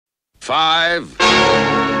5,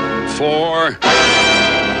 4,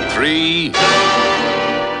 3,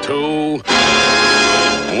 2,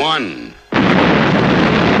 1.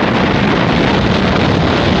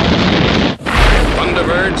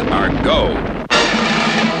 Thunderbirds are go.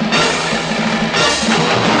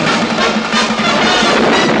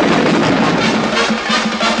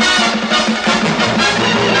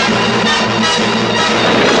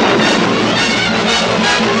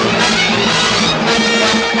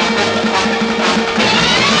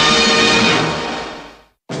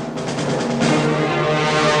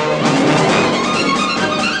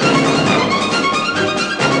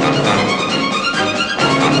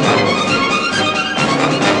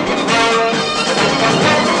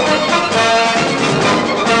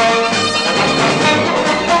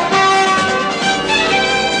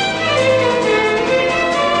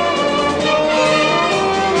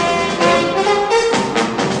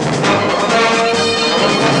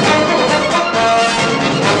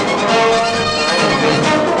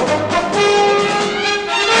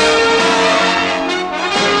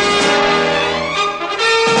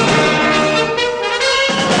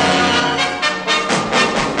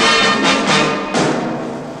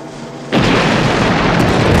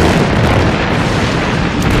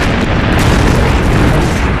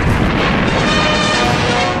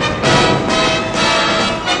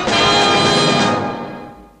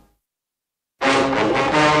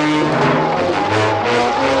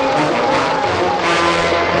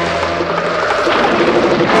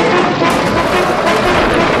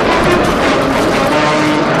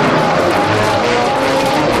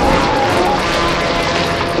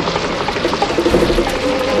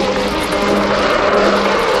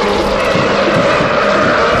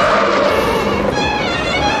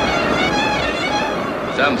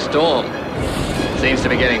 Some storm. Seems to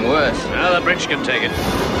be getting worse. Now the bridge can take it.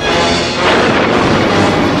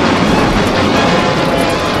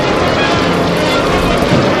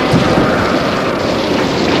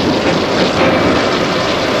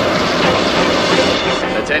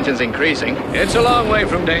 The tension's increasing. It's a long way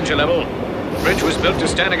from danger level. The bridge was built to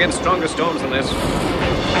stand against stronger storms than this.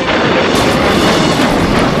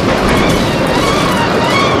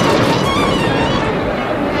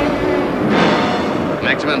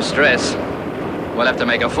 Maximum stress. We'll have to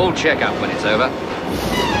make a full checkup when it's over.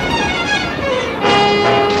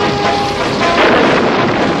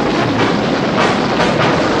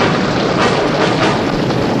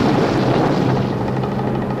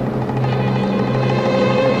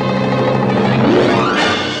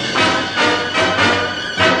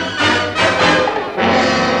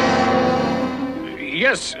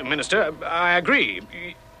 Yes, Minister, I agree.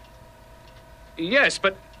 Yes,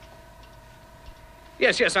 but...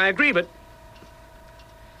 Yes, I agree, but...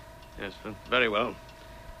 Yes, very well.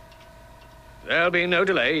 There'll be no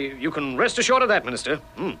delay. You can rest assured of that, Minister.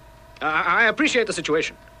 I appreciate the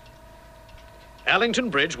situation. Allington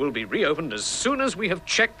Bridge will be reopened as soon as we have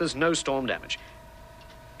checked there's no storm damage.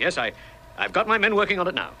 Yes, I've got my men working on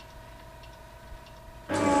it now.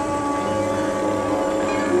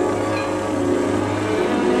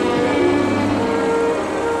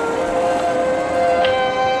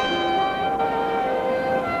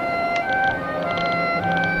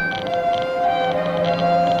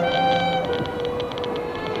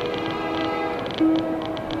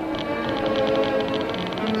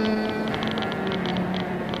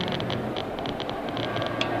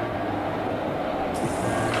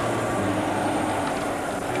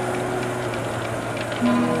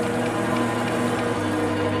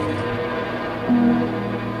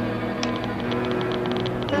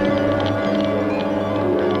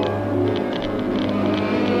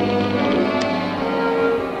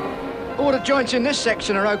 All the joints in this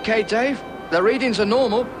section are okay, Dave. The readings are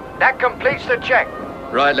normal. That completes the check.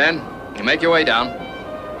 Right, Len. You make your way down.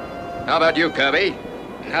 How about you, Kirby?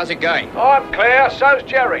 How's it going? I'm clear, so's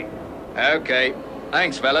Jerry. Okay.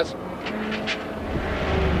 Thanks, fellas.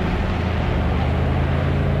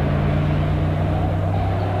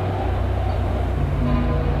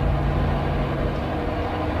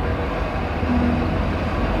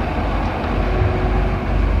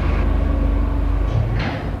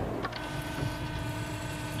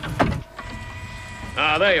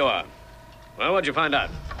 Ah, there you are. Well, what'd you find out?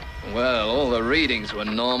 Well, all the readings were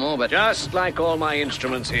normal, but... Just like all my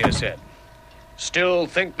instruments here said. Still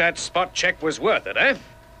think that spot check was worth it, eh?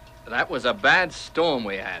 That was a bad storm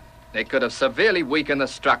we had. It could have severely weakened the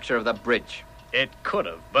structure of the bridge. It could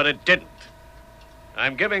have, but it didn't.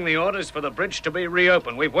 I'm giving the orders for the bridge to be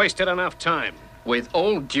reopened. We've wasted enough time. With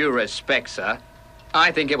all due respect, sir,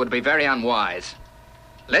 I think it would be very unwise.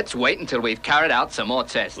 Let's wait until we've carried out some more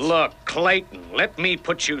tests. Look, Clayton, let me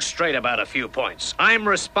put you straight about a few points. I'm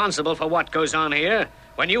responsible for what goes on here.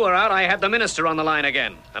 When you were out, I had the minister on the line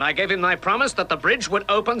again, and I gave him my promise that the bridge would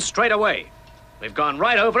open straight away. We've gone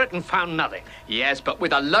right over it and found nothing. Yes, but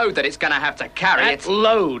with a load that it's going to have to carry, That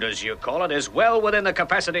load, as you call it, is well within the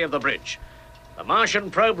capacity of the bridge. The Martian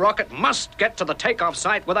probe rocket must get to the takeoff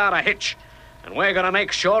site without a hitch, and we're going to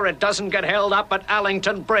make sure it doesn't get held up at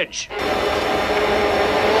Allington Bridge.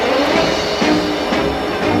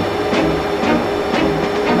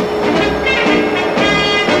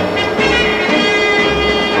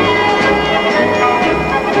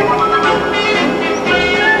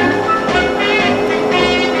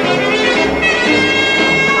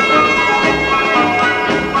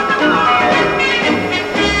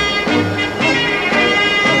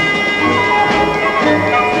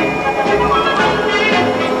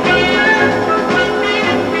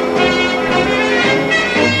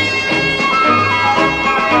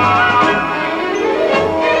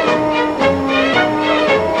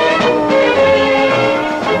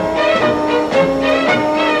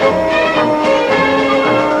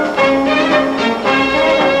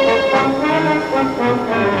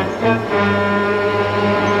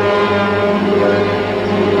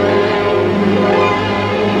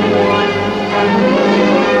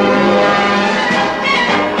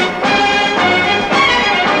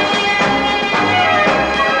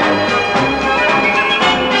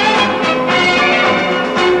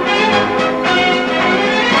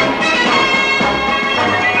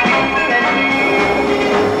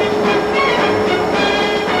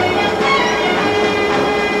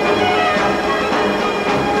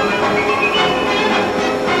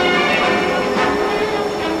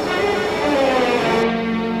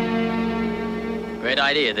 Great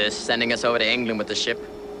idea, this, sending us over to England with the ship.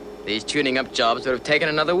 These tuning up jobs would have taken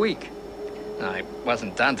another week. No, it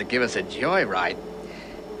wasn't done to give us a joyride.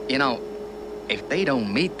 You know, if they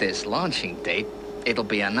don't meet this launching date, it'll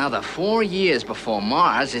be another 4 years before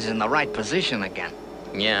Mars is in the right position again.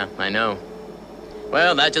 Yeah, I know.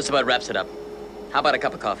 Well, that just about wraps it up. How about a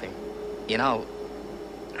cup of coffee? You know,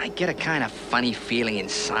 I get a kind of funny feeling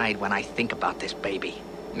inside when I think about this baby.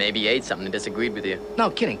 Maybe you ate something and disagreed with you. No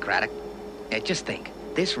kidding, Craddock. Yeah, just think.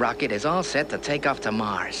 This rocket is all set to take off to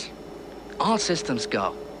Mars. All systems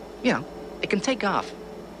go. You know, it can take off.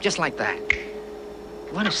 Just like that.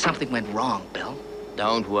 What if something went wrong, Bill?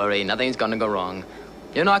 Don't worry, nothing's gonna go wrong.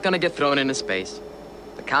 You're not gonna get thrown into space.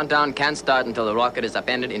 The countdown can't start until the rocket is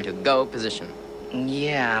upended into go position.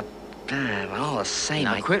 Yeah, but all the same,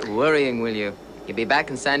 Now quit worrying, will you? You'll be back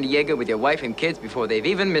in San Diego with your wife and kids before they've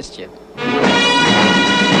even missed you.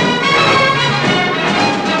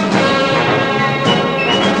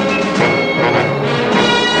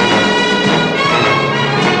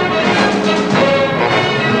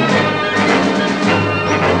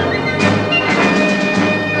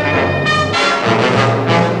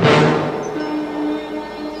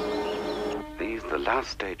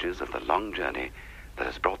 Stages of the long journey that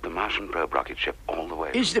has brought the Martian probe rocket ship all the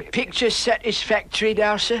way. Is the picture satisfactory,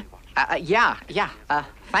 Darcy? Yeah.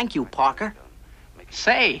 Thank you, Parker.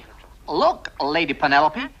 Say, look, Lady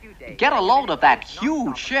Penelope. Get a load of that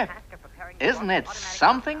huge ship. Isn't it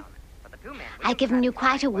something? I've given you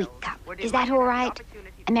quite a weak cup. Is that all right?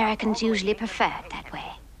 Americans usually prefer it that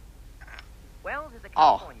way.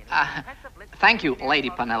 Oh, thank you, Lady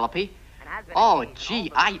Penelope. Oh, gee,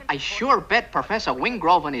 I sure bet Professor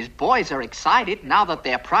Wingrove and his boys are excited now that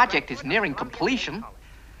their project is nearing completion.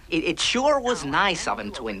 It sure was nice of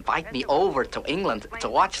him to invite me over to England to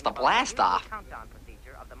watch the blast-off.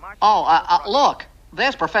 Oh, look,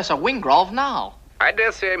 there's Professor Wingrove now. I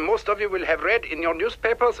dare say most of you will have read in your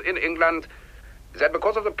newspapers in England that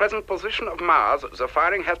because of the present position of Mars, the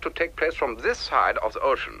firing has to take place from this side of the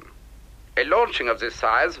ocean. A launching of this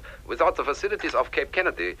size without the facilities of Cape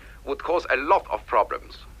Kennedy would cause a lot of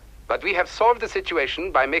problems. But we have solved the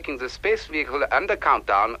situation by making the space vehicle under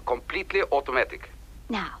countdown completely automatic.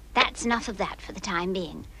 Now, that's enough of that for the time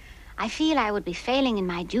being. I feel I would be failing in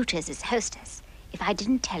my duties as hostess if I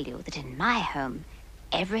didn't tell you that in my home,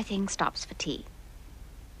 everything stops for tea.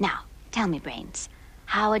 Now, tell me, Brains,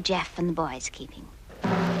 how are Jeff and the boys keeping?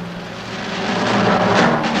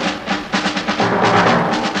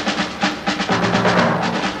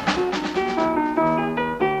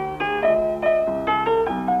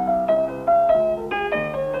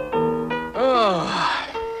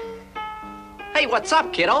 Hey, what's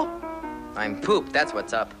up, kiddo? I'm pooped, that's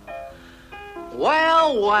what's up.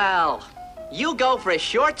 Well. You go for a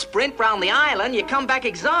short sprint round the island, you come back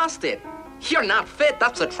exhausted. You're not fit,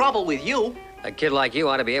 that's the trouble with you. A kid like you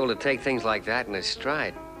ought to be able to take things like that in his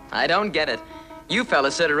stride. I don't get it. You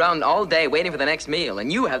fellas sit around all day waiting for the next meal,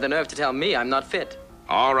 and you have the nerve to tell me I'm not fit.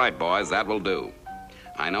 All right, boys, that will do.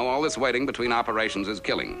 I know all this waiting between operations is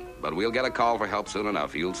killing, but we'll get a call for help soon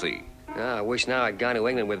enough, you'll see. Oh, I wish now I'd gone to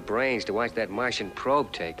England with brains to watch that Martian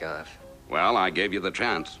probe take off. Well, I gave you the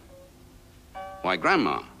chance. Why,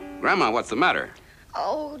 Grandma. Grandma, what's the matter?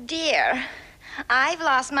 Oh, dear. I've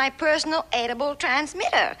lost my personal edible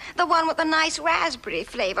transmitter, the one with the nice raspberry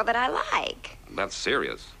flavor that I like. That's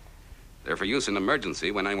serious. They're for use in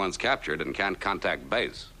emergency when anyone's captured and can't contact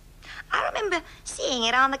base. I remember seeing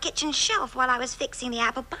it on the kitchen shelf while I was fixing the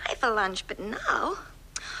apple pie for lunch, but no.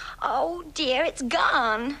 Oh, dear, it's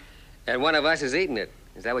gone. And one of us is eating it.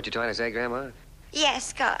 Is that what you're trying to say, Grandma? Yes,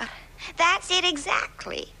 Scott. That's it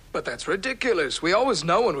exactly. But that's ridiculous. We always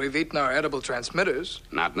know when we've eaten our edible transmitters.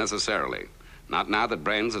 Not necessarily. Not now that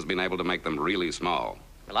Brains has been able to make them really small.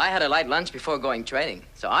 Well, I had a light lunch before going trading,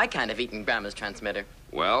 so I kind of eaten Grandma's transmitter.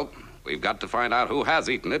 Well, we've got to find out who has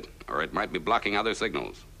eaten it, or it might be blocking other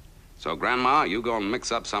signals. So, Grandma, you go and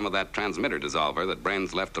mix up some of that transmitter dissolver that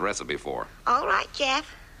Brains left the recipe for. All right, Jeff.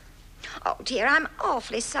 Oh, dear, I'm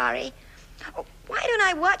awfully sorry. Oh, why don't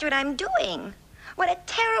I watch what I'm doing? What a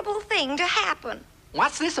terrible thing to happen.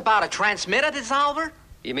 What's this about a transmitter dissolver?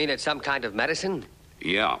 You mean it's some kind of medicine?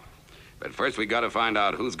 Yeah. But first we got to find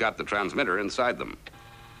out who's got the transmitter inside them.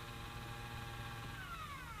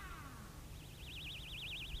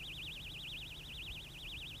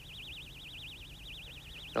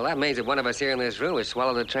 Well, that means that one of us here in this room has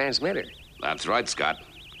swallowed the transmitter. That's right, Scott.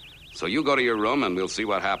 So you go to your room and we'll see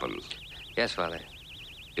what happens. Yes, Father.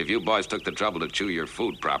 If you boys took the trouble to chew your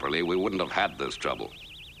food properly, we wouldn't have had this trouble.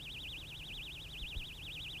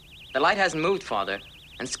 The light hasn't moved, Father,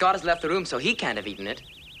 and Scott has left the room, so he can't have eaten it.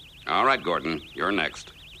 All right, Gordon, you're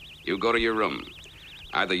next. You go to your room.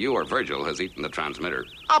 Either you or Virgil has eaten the transmitter.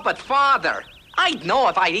 Oh, but Father, I'd know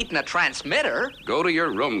if I'd eaten a transmitter. Go to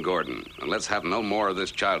your room, Gordon, and let's have no more of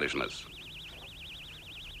this childishness.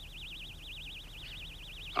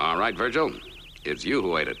 All right, Virgil, it's you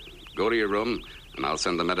who ate it. Go to your room, and I'll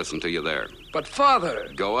send the medicine to you there. But, Father...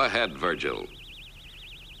 Go ahead, Virgil.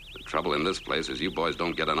 The trouble in this place is you boys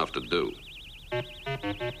don't get enough to do.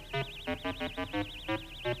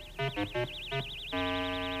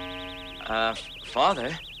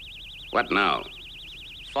 Father? What now?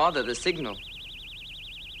 Father, the signal.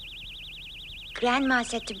 Grandma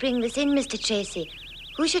said to bring this in, Mr. Tracy.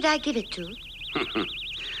 Who should I give it to?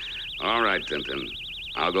 All right, Tintin.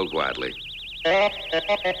 I'll go quietly.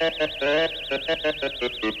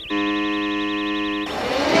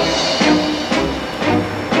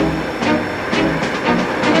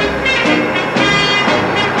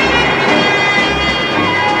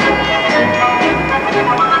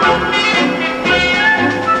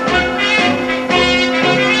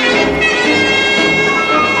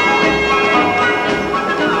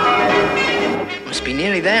 Must be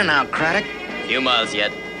nearly there now, Craddock. A few miles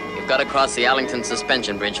yet. You've got to cross the Allington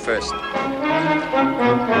suspension bridge first.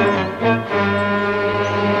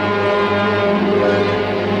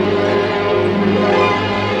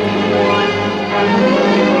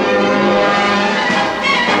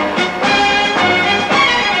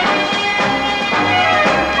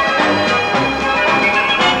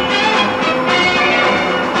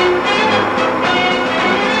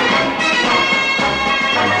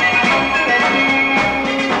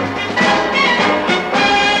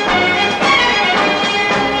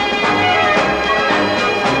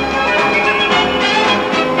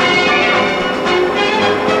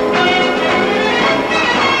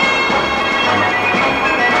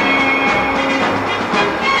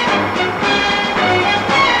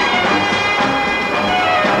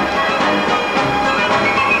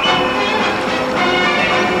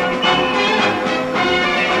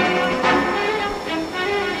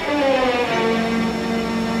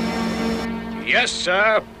 Yes,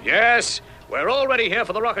 sir. Yes. We're all ready here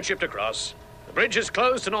for the rocket ship to cross. The bridge is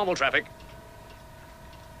closed to normal traffic.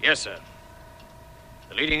 Yes, sir.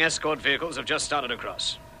 The leading escort vehicles have just started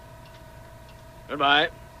across. Goodbye.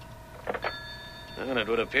 And it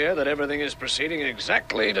would appear that everything is proceeding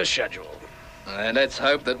exactly to schedule. And let's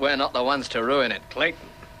hope that we're not the ones to ruin it. Clayton,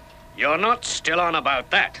 you're not still on about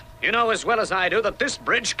that. You know as well as I do that this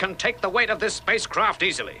bridge can take the weight of this spacecraft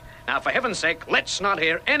easily. Now, for heaven's sake, let's not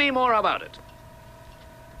hear any more about it.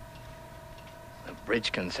 The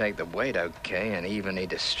bridge can take the weight, okay, and evenly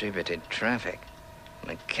distributed traffic.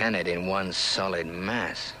 But can it in one solid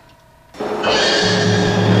mass?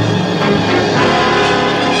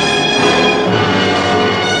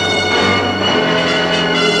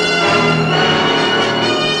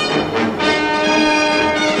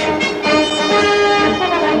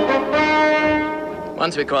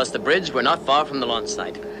 Once we cross the bridge, we're not far from the launch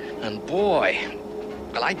site. And boy,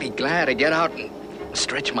 well, I'd be glad to get out and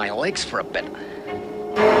stretch my legs for a bit.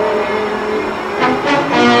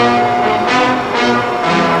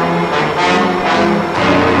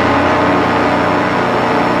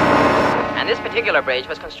 And this particular bridge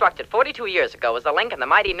was constructed 42 years ago as a link in the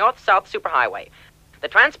mighty north-south superhighway. The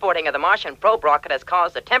transporting of the Martian probe rocket has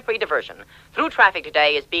caused a temporary diversion. Through traffic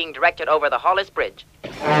today is being directed over the Hollis Bridge.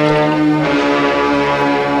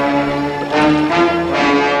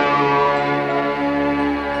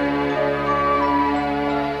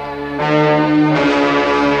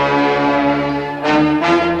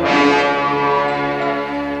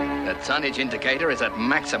 The tonnage indicator is at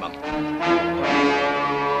maximum. I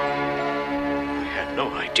had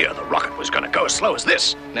no idea the rocket was going to go as slow as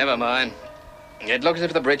this. Never mind. It looks as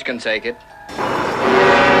if the bridge can take it.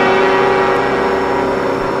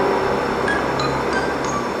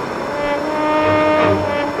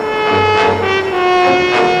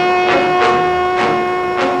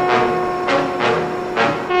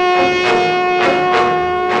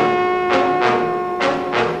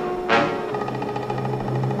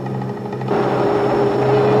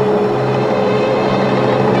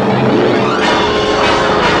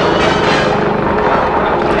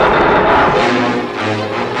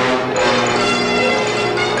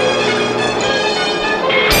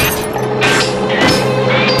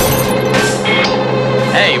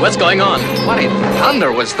 What's going on? What in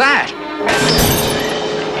thunder was that?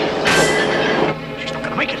 She's not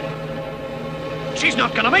gonna make it. She's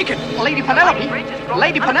not gonna make it. Lady Penelope!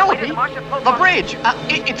 Lady Penelope! The bridge!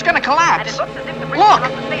 It's gonna collapse! Look!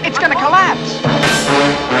 It's gonna collapse!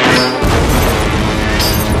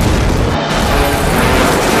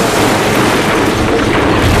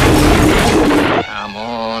 Come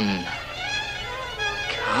on.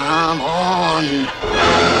 Come on.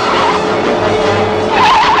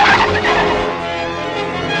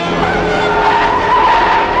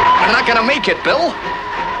 We're not gonna make it, Bill.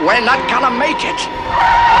 We're not gonna make it.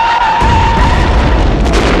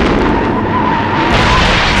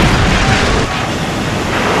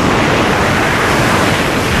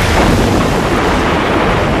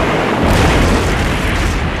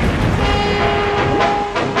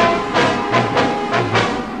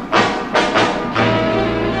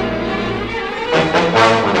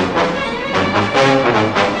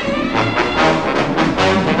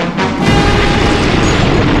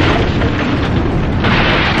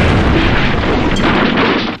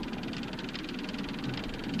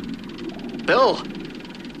 Bill,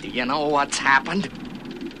 do you know what's happened?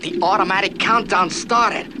 The automatic countdown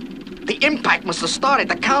started. The impact must have started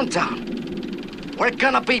the countdown. We're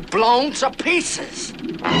gonna be blown to pieces.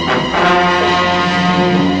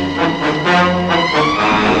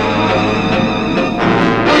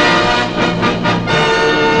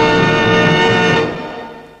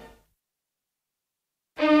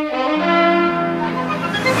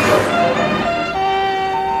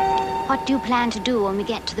 What do you plan to do when we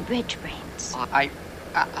get to the bridge, Brains?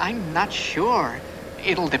 I'm not sure.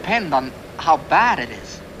 It'll depend on how bad it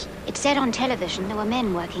is. It said on television there were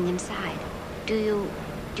men working inside. Do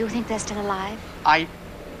you think they're still alive? I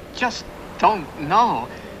just don't know.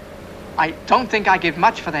 I don't think I give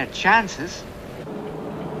much for their chances.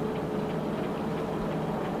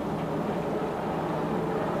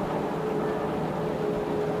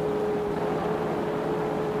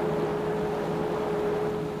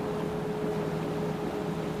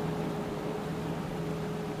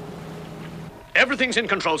 Everything's in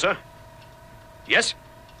control, sir. Yes?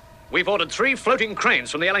 We've ordered 3 floating cranes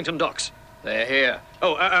from the Allington docks. They're here.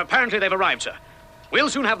 Oh, apparently they've arrived, sir. We'll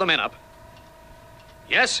soon have the men up.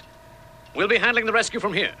 Yes? We'll be handling the rescue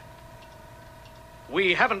from here.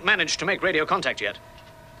 We haven't managed to make radio contact yet.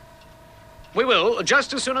 We will,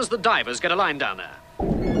 just as soon as the divers get a line down there.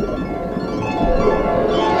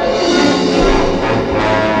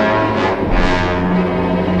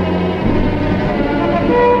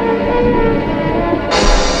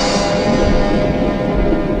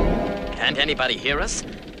 Can't anybody hear us?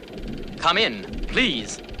 Come in,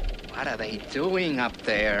 please. What are they doing up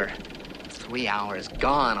there? 3 hours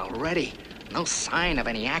gone already. No sign of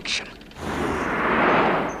any action.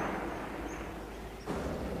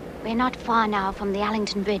 We're not far now from the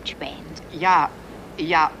Allington Bridge, Brains. Yeah,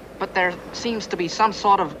 but there seems to be some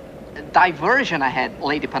sort of diversion ahead,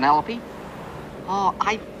 Lady Penelope. Oh,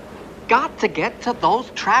 I've got to get to those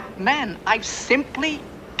trapped men. I've simply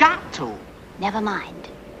got to. Never mind.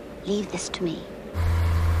 Leave this to me.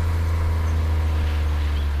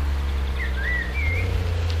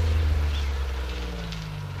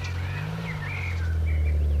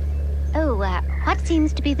 Oh, what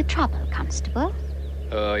seems to be the trouble, Constable?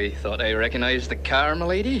 Oh, I thought I recognized the car,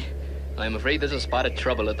 m'lady. I'm afraid there's a spot of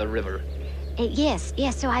trouble at the river. Yes,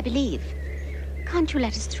 so I believe. Can't you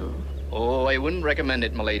let us through? Oh, I wouldn't recommend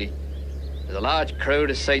it, m'lady. There's a large crowd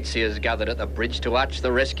of sightseers gathered at the bridge to watch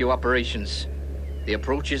the rescue operations. The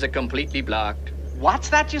approaches are completely blocked. What's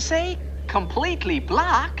that you say? Completely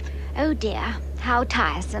blocked? Oh dear, how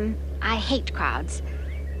tiresome. I hate crowds.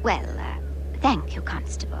 Well, thank you,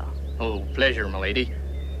 Constable. Oh, pleasure, m'lady.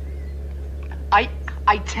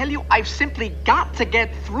 I tell you, I've simply got to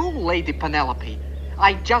get through, Lady Penelope.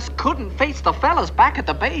 I just couldn't face the fellas back at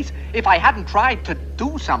the base if I hadn't tried to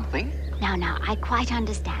do something. Now, I quite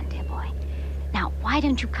understand, dear boy. Now, why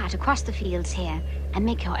don't you cut across the fields here and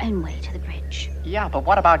make your own way to the bridge? Yeah, but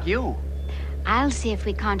what about you? I'll see if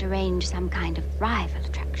we can't arrange some kind of rival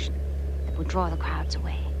attraction that will draw the crowds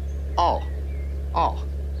away. Oh,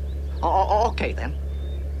 okay then.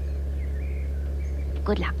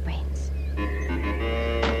 Good luck, Brains.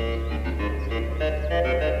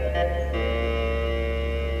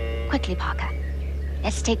 Quickly, Parker.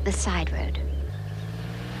 Let's take the side road.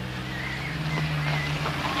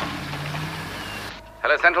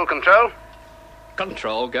 Hello, Central Control.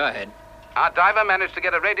 Control, go ahead. Our diver managed to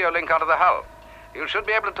get a radio link onto the hull. You should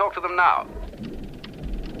be able to talk to them now.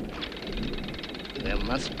 There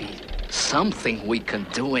must be something we can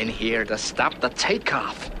do in here to stop the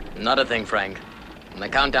takeoff. Not a thing, Frank. When the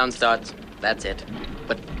countdown starts, that's it.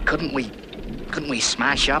 But couldn't we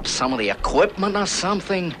smash up some of the equipment or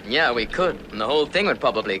something? Yeah, we could, and the whole thing would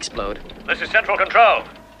probably explode. This is Central Control.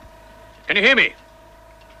 Can you hear me?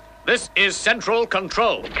 This is Central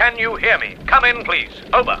Control. Can you hear me? Come in, please.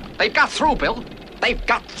 Over. They've got through, Bill. They've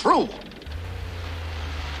got through.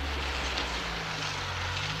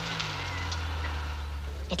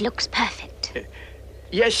 It looks perfect.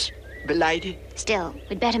 Yes, m'lady. Still,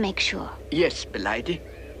 we'd better make sure. Yes, m'lady.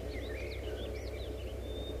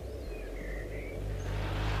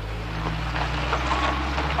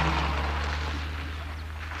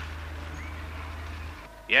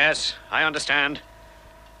 Yes, I understand.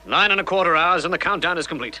 9¼ hours and the countdown is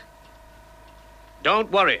complete. Don't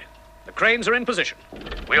worry. The cranes are in position.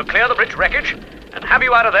 We'll clear the bridge wreckage and have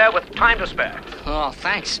you out of there with time to spare. Oh,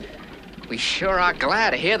 thanks. We sure are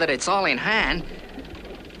glad to hear that it's all in hand.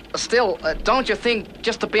 Still, don't you think,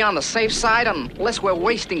 just to be on the safe side, unless we're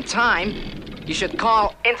wasting time, you should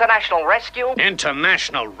call International Rescue?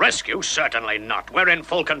 International Rescue? Certainly not. We're in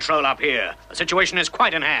full control up here. The situation is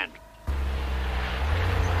quite in hand.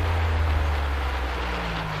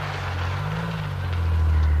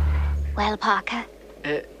 Well, Parker?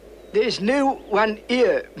 There's no one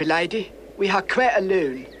here, m'lady. We are quite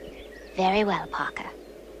alone. Very well, Parker.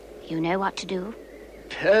 You know what to do?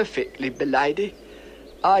 Perfectly, m'lady.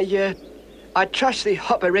 I trust the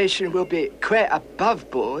operation will be quite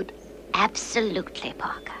above board. Absolutely,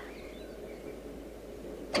 Parker.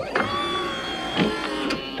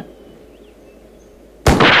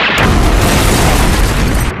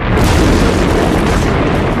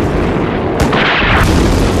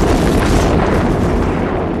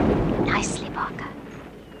 Nicely, Parker.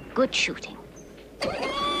 Good shooting.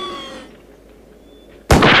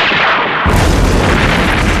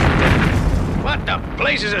 What the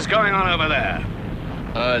blazes is going on over there?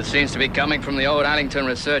 It seems to be coming from the old Allington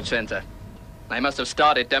Research Center. They must have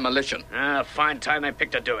started demolition. Fine time they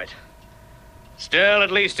picked to do it. Still,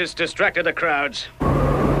 at least it's distracted the crowds.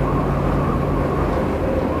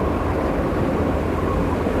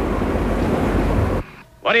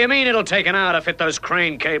 What do you mean it'll take an hour to fit those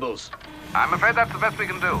crane cables? I'm afraid that's the best we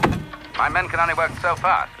can do. My men can only work so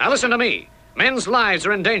fast. Now listen to me. Men's lives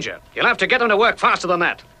are in danger. You'll have to get them to work faster than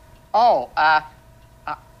that. Oh,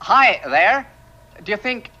 hi there. Do you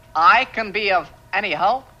think I can be of any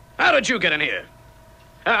help? How did you get in here?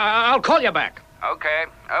 I'll call you back. Okay,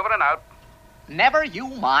 over and out. Never you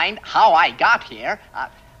mind how I got here.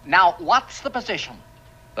 Now, what's the position?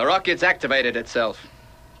 The rocket's activated itself.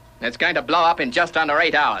 It's going to blow up in just under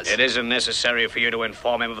 8 hours. It isn't necessary for you to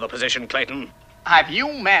inform him of the position, Clayton. Have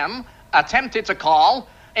you men attempted to call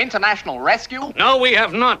International Rescue? No, we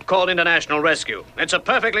have not called International Rescue. It's a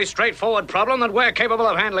perfectly straightforward problem that we're capable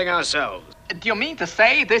of handling ourselves. Do you mean to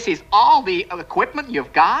say this is all the equipment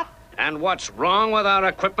you've got? And what's wrong with our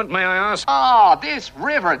equipment, may I ask? Oh, this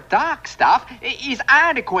river dock stuff is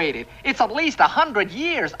antiquated. It's at least 100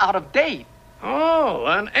 years out of date. Oh,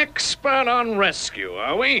 an expert on rescue,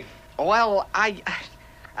 are we? Well,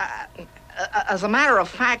 as a matter of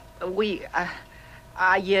fact, that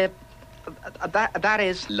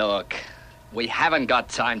is... Look, we haven't got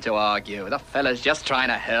time to argue. The fella's just trying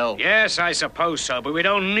to help. Yes, I suppose so, but we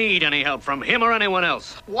don't need any help from him or anyone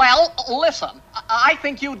else. Well, listen, I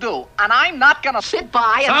think you do, and I'm not gonna sit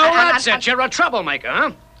by and... So that's it, you're a troublemaker,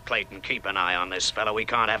 huh? Clayton, keep an eye on this fella. We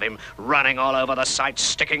can't have him running all over the site,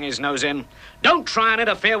 sticking his nose in. Don't try and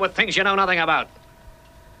interfere with things you know nothing about.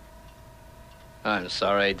 I'm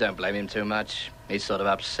sorry, don't blame him too much. He's sort of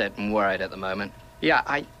upset and worried at the moment. Yeah,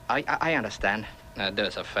 I understand. Do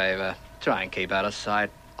us a favor. Try and keep out of sight.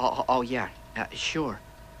 Oh yeah, sure.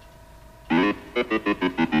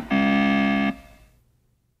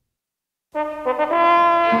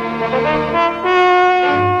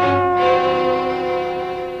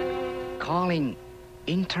 Calling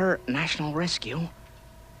International Rescue.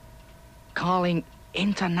 Calling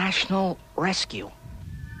International Rescue.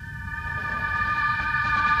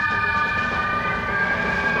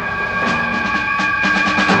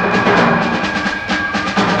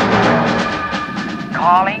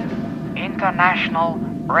 Calling International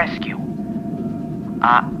Rescue.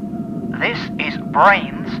 This is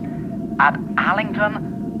Brains at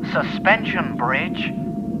Allington Suspension Bridge,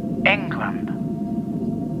 England.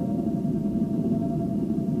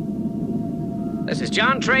 This is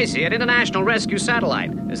John Tracy at International Rescue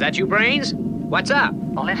Satellite. Is that you, Brains? What's up?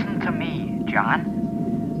 Listen to me,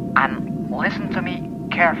 John, and listen to me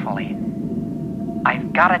carefully.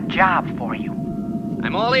 I've got a job for you.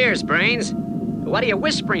 I'm all ears, Brains. What are you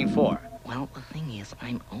whispering for? Well, the thing is,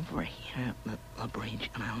 I'm over here at the bridge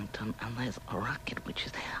in Allington, and there's a rocket which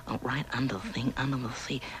is right under the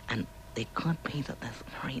sea, and it could be that there's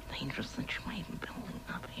a very dangerous situation building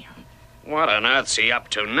up here. What on earth's he up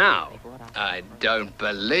to now? I don't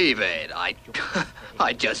believe it. I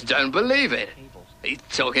just don't believe it. He's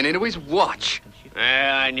talking into his watch.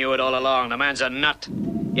 I knew it all along. The man's a nut.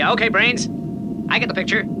 Yeah, okay, Brains. I get the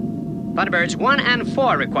picture. Thunderbirds 1 and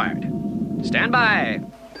 4 required. Stand by.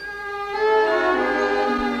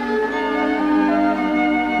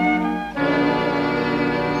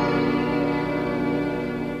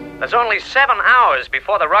 There's only 7 hours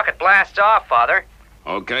before the rocket blasts off, Father.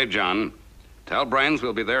 Okay, John. Tell Brains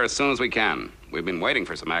we'll be there as soon as we can. We've been waiting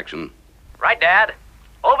for some action. Right, Dad.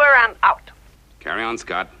 Over and out. Carry on,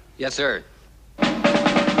 Scott. Yes, sir.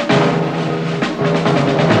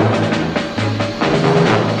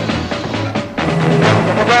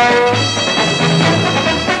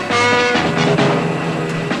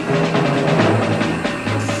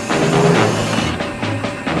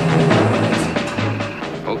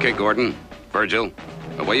 Okay, Gordon. Virgil,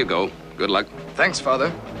 away you go. Good luck. Thanks,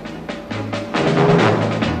 Father.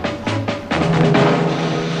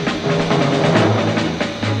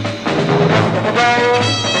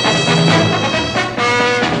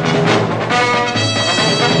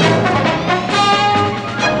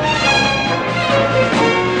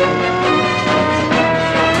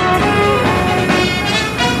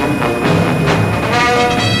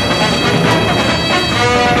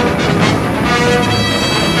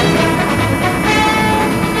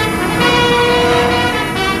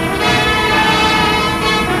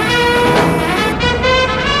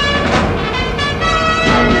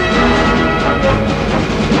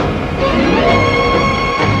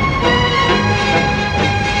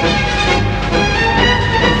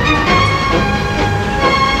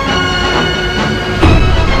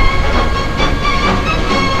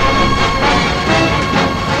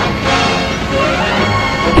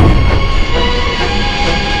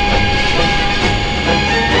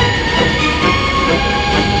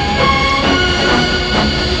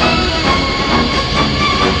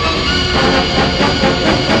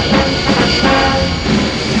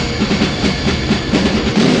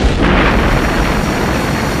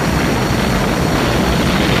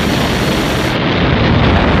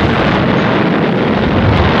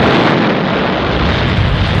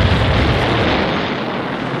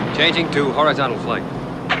 Changing to horizontal flight.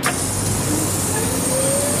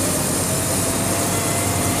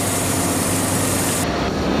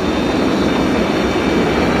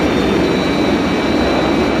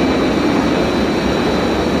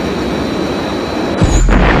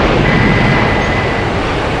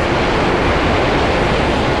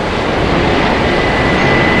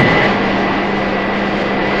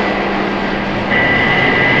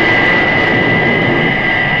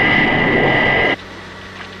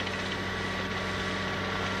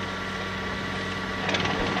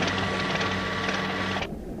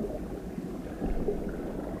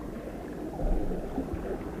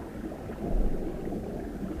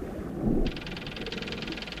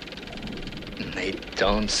 They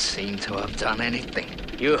don't seem to have done anything.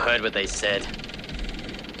 You heard what they said.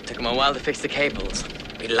 Took them a while to fix the cables.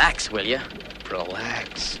 Relax, will you?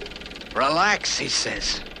 Relax. Relax, he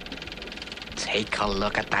says. Take a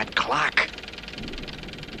look at that clock.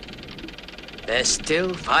 There's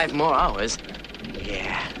still 5 more hours.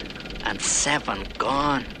 Yeah, and 7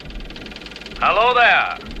 gone. Hello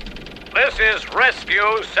there. This is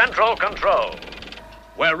Rescue Central Control.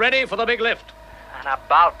 We're ready for the big lift. And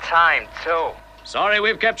about time, too. Sorry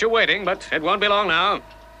we've kept you waiting, but it won't be long now.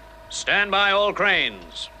 Stand by all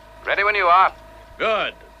cranes. Ready when you are.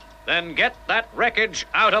 Good. Then get that wreckage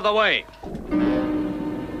out of the way.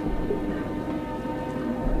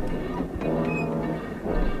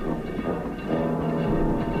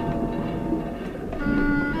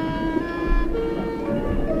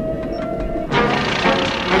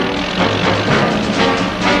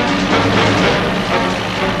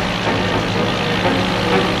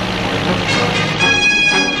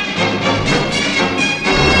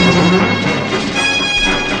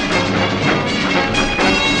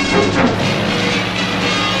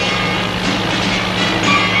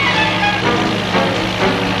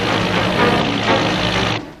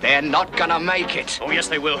 They're not gonna make it. Oh, yes,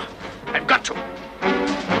 they will. I've got to.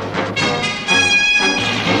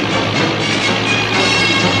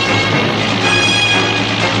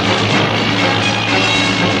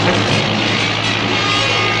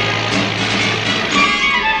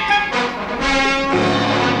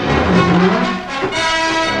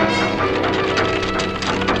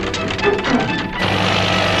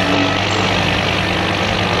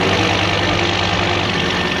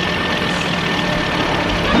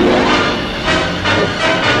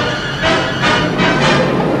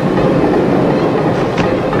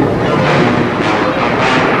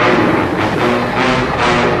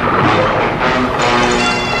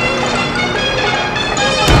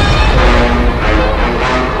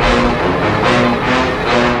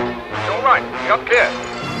 You're clear.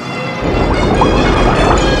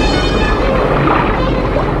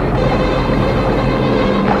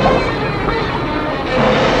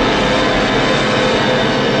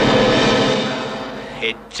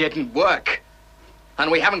 It didn't work. And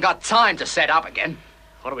we haven't got time to set up again.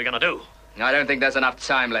 What are we gonna do? I don't think there's enough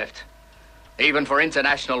time left. Even for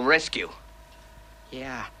international rescue.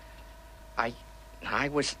 Yeah. I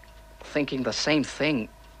was thinking the same thing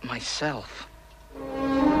myself.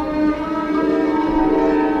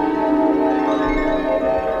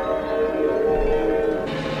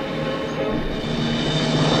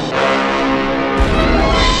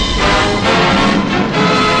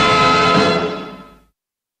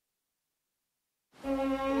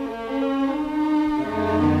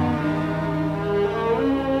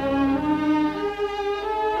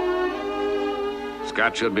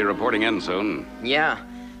 Scott should be reporting in soon. Yeah,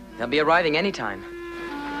 they'll be arriving anytime.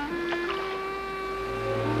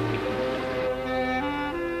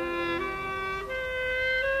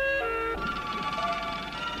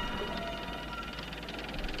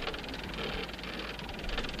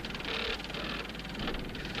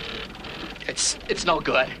 It's no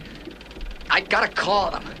good. I gotta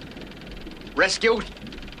call them. Rescue,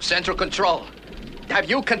 Central Control. Have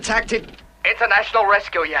you contacted International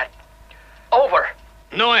Rescue yet? Over.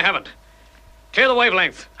 No, I haven't. Clear the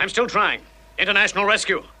wavelength. I'm still trying. International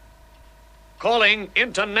Rescue. Calling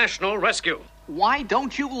International Rescue. Why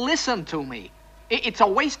don't you listen to me? It's a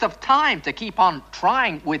waste of time to keep on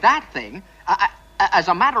trying with that thing. As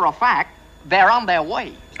a matter of fact, they're on their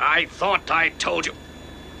way. I thought I told you.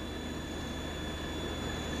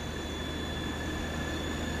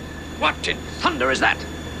 What in thunder is that?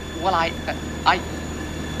 Well, I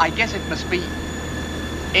guess it must be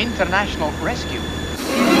International Rescue.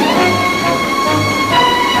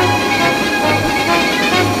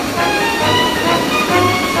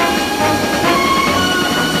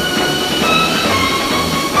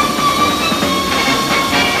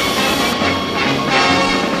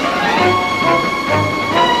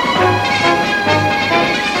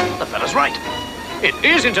 The fella's right. It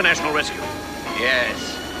is International Rescue.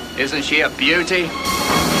 Yes. Isn't she a beauty?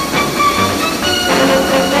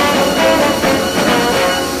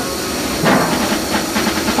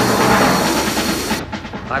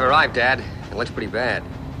 I've arrived, Dad. It looks pretty bad.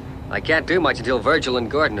 I can't do much until Virgil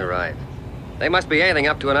and Gordon arrive. They must be anything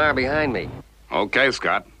up to an hour behind me. Okay,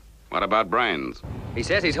 Scott. What about Brains? He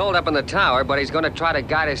says he's holed up in the tower, but he's going to try to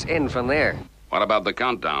guide us in from there. What about the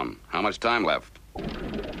countdown? How much time left?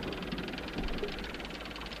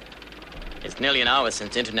 It's nearly an hour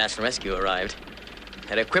since International Rescue arrived.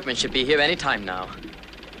 Their equipment should be here any time now.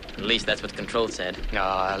 At least that's what Control said.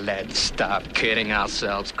 Oh, let's stop kidding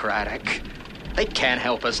ourselves, Craddock. They can't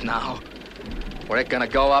help us now. We're gonna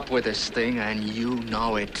go up with this thing, and you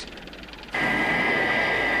know it.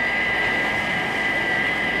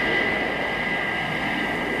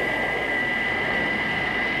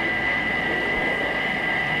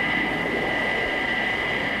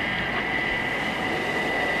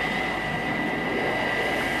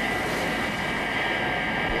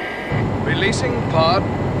 Releasing pod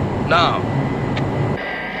now.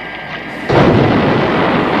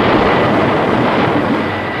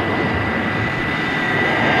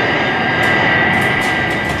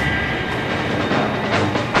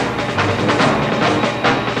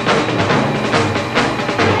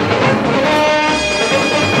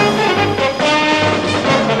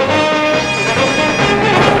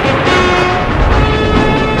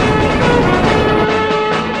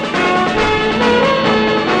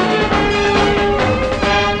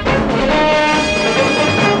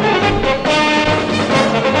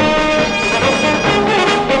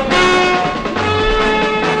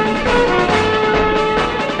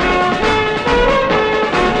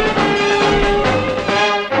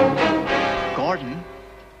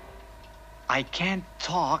 I can't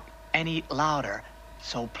talk any louder,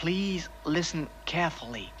 so please listen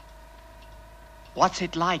carefully. What's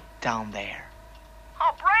it like down there?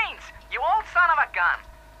 Oh, Brains, you old son of a gun.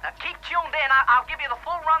 Keep tuned in. I'll give you the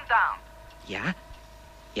full rundown. Yeah?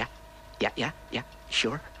 Yeah,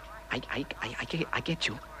 sure. I get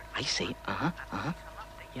you. I see.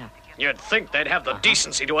 Yeah. You'd think they'd have the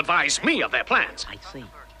decency to advise me of their plans. I see.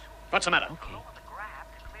 What's the matter? Okay.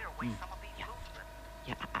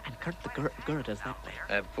 Yeah, and Kurt the Girder's that way.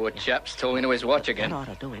 That poor chap's talking to his watch again. That ought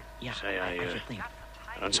to do it. Yeah, Say, I should think.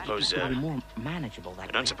 I don't suppose, It'll be more manageable that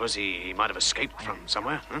I don't suppose he might have escaped from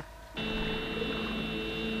somewhere, huh?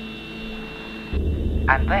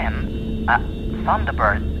 And then,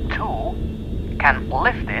 Thunderbird 2 can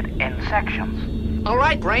lift it in sections. All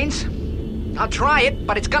right, Brains. I'll try it,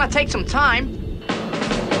 but it's gonna take some time.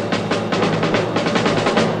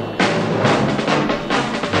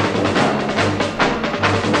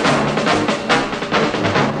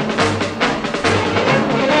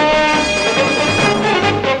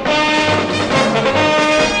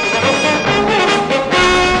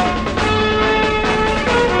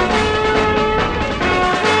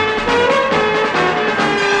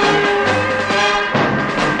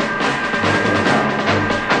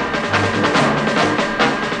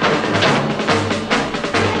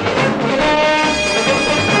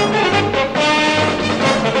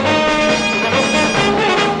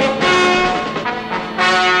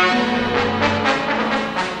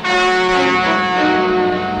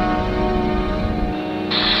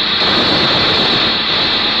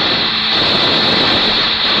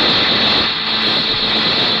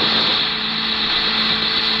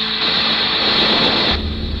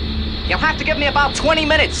 You'll have to give me about 20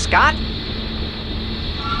 minutes, Scott.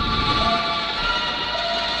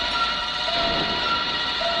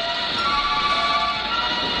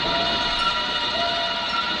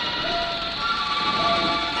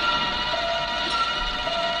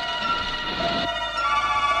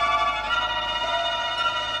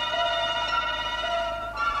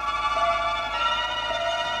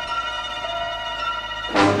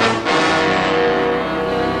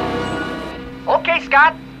 Okay,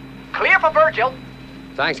 Scott. Clear for Virgil.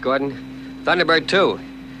 Thanks, Gordon. Thunderbird 2.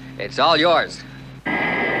 It's all yours.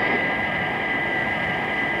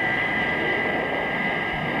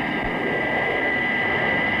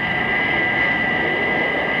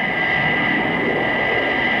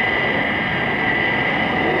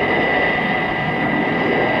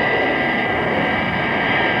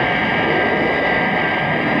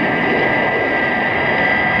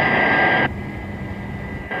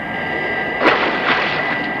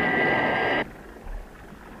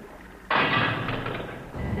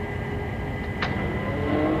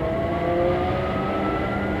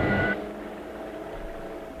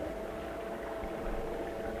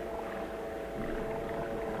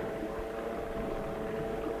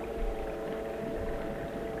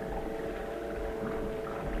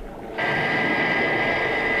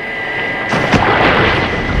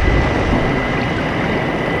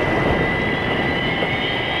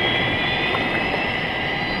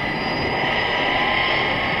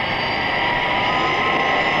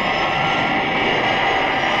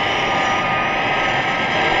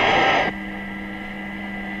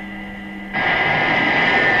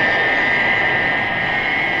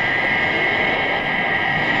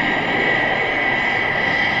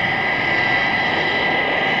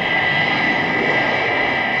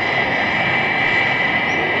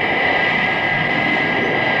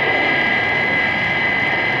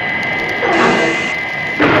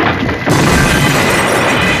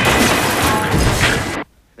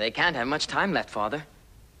 They can't have much time left, Father.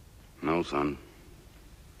 No, son.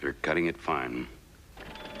 They're cutting it fine.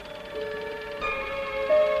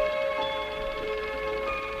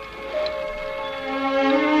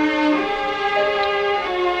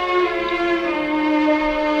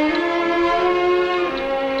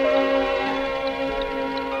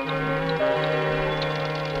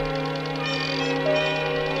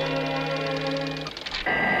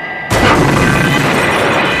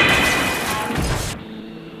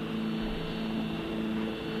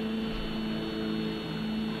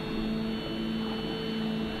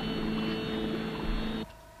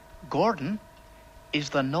 Gordon, is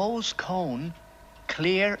the nose cone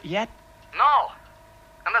clear yet? No.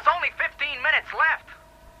 And there's only 15 minutes left.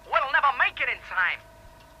 We'll never make it in time.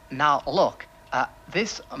 Now, look,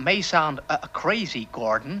 this may sound crazy,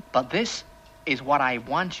 Gordon, but this is what I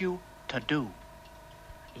want you to do.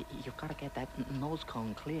 You've got to get that nose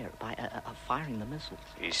cone clear by firing the missiles.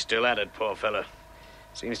 He's still at it, poor fella.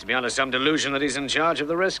 Seems to be under some delusion that he's in charge of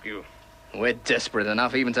the rescue. We're desperate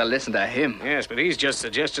enough even to listen to him. Yes, but he's just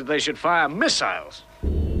suggested they should fire missiles.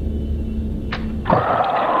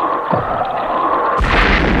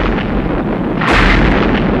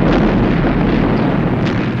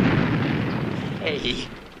 Hey,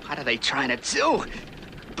 what are they trying to do?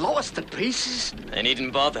 Blow us to pieces? They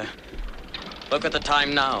needn't bother. Look at the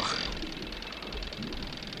time now.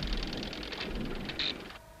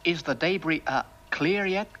 Is the debris clear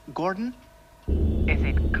yet, Gordon? Is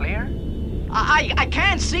it clear? I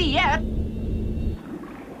can't see yet.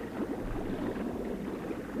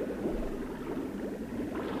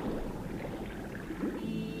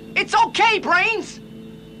 It's okay, Brains.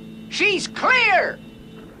 She's clear.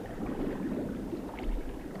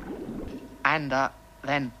 And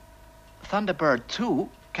then Thunderbird 2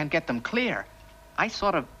 can get them clear. I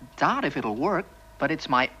sort of doubt if it'll work, but it's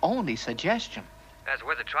my only suggestion. That's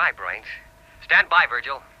worth a try, Brains. Stand by,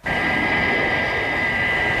 Virgil.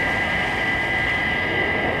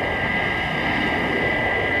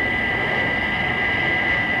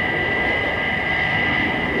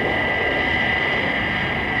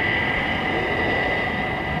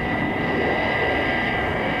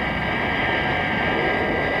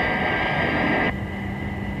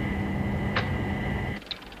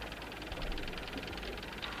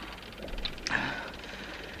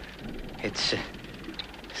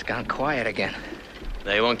 It's gone quiet again.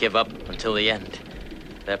 They won't give up until the end.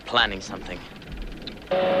 They're planning something.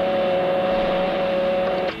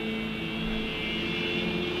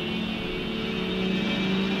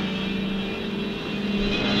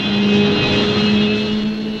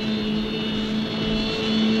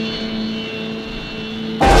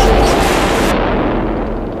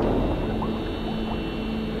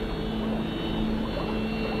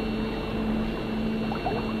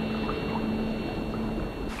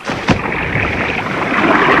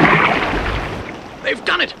 They've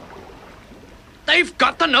done it! They've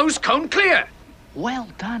got the nose cone clear! Well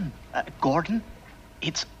done, Gordon.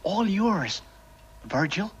 It's all yours,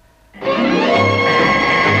 Virgil.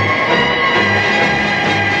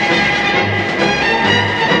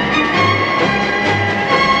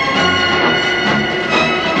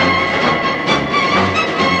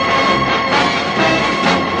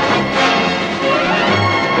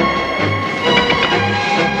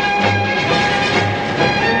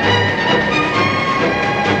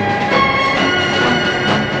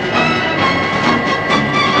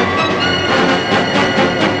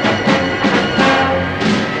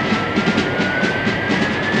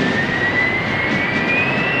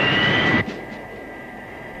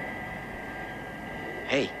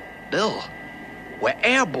 Bill, we're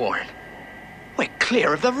airborne. We're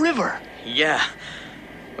clear of the river. Yeah,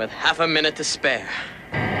 with half a minute to spare.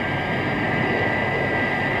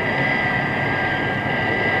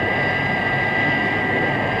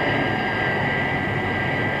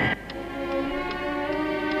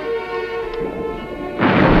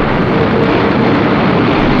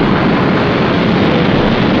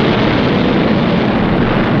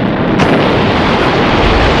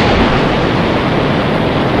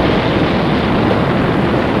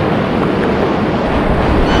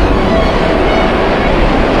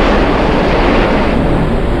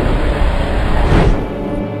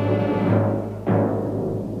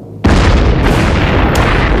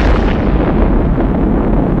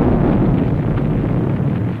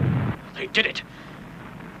 Did it.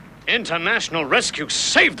 International Rescue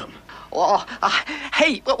saved them. Oh,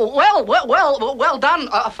 hey, well done,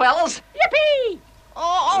 fellas. Yippee!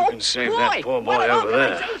 Oh, You can save that poor boy what an over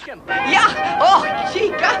there. organization. Yeah. Oh,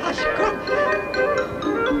 gee, gosh.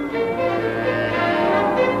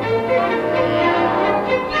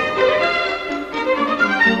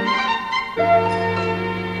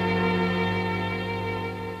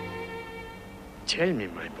 Tell me,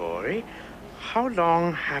 my boy, how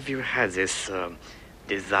long have you had this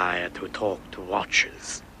desire to talk to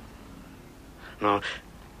watchers? Now,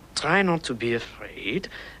 try not to be afraid.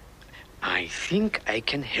 I think I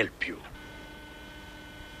can help you.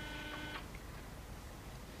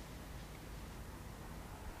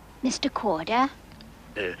 Mr. Corder?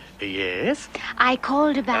 Yes? I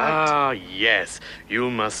called about... Ah, yes. You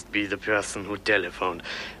must be the person who telephoned.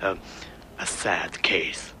 A sad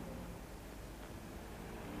case.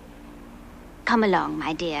 Come along,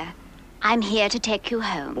 my dear. I'm here to take you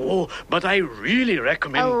home. Oh, but I really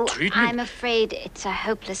recommend treatment. I'm afraid it's a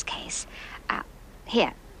hopeless case.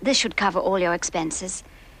 Here, this should cover all your expenses.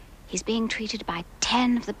 He's being treated by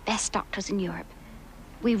 10 of the best doctors in Europe.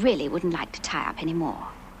 We really wouldn't like to tie up any more.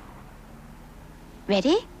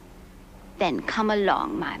 Ready? Then come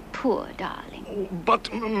along, my poor darling.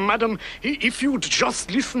 But, madam, if you'd just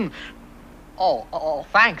listen... Oh,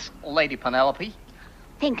 thanks, Lady Penelope.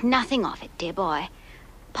 Think nothing of it, dear boy.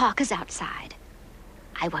 Parker's outside.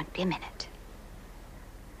 I won't be a minute.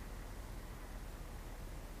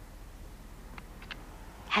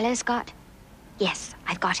 Hello, Scott? Yes,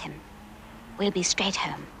 I've got him. We'll be straight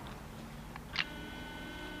home.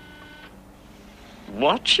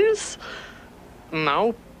 Watches?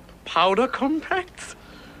 Now powder compacts?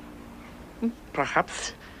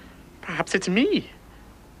 Perhaps it's me.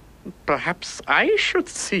 Perhaps I should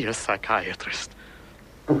see a psychiatrist.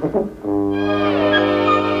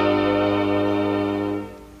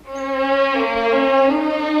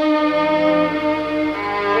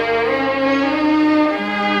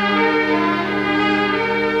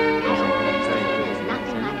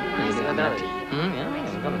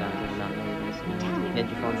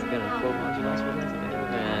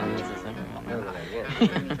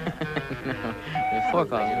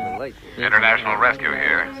 International Rescue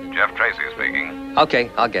here. Jeff Tracy speaking. Okay,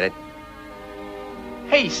 I'll get it.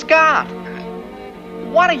 Hey, Scott!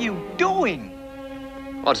 What are you doing?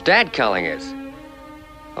 Well, it's Dad calling us.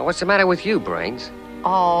 Well, what's the matter with you, Brains?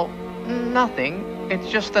 Oh, nothing. It's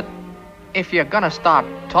just that if you're gonna start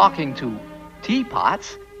talking to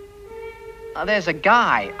teapots, there's a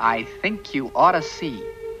guy I think you ought to see.